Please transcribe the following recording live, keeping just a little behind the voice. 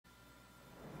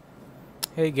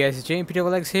Hey guys, it's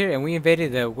JMPDoubleX here, and we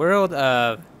invaded the world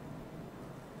of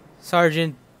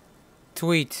Sergeant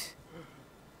Tweet.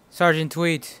 Sergeant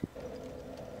Tweet.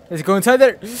 Let's go inside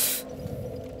there. He's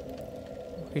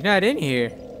not in here.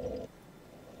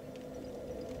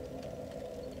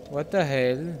 What the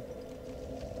hell?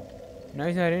 No,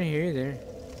 he's not in here either.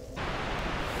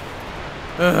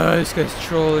 This guy's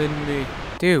trolling me.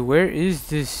 Dude, where is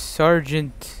this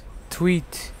Sergeant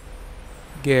Tweet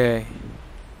guy?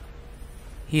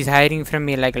 He's hiding from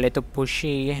me like a little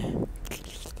pushy.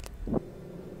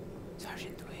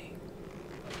 Sergeant Tweet.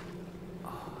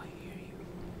 Oh, I hear you.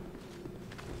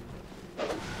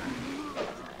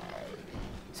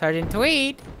 Sergeant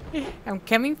Tweet, I'm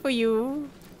coming for you.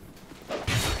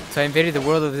 So I invaded the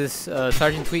world of this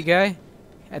Sergeant Tweet guy.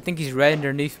 I think he's right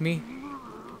underneath me.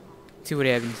 Let's see what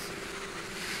happens.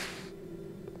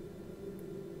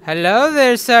 Hello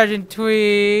there, Sergeant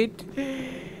Tweet.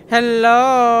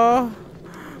 Hello.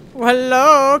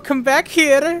 Hello, come back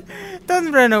here.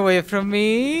 Don't run away from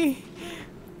me.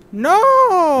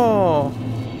 No.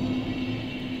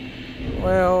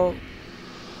 Well,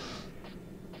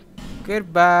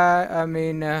 goodbye. I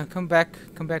mean, come back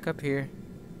up here.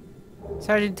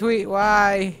 Sergeant Tweet,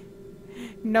 why?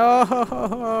 No.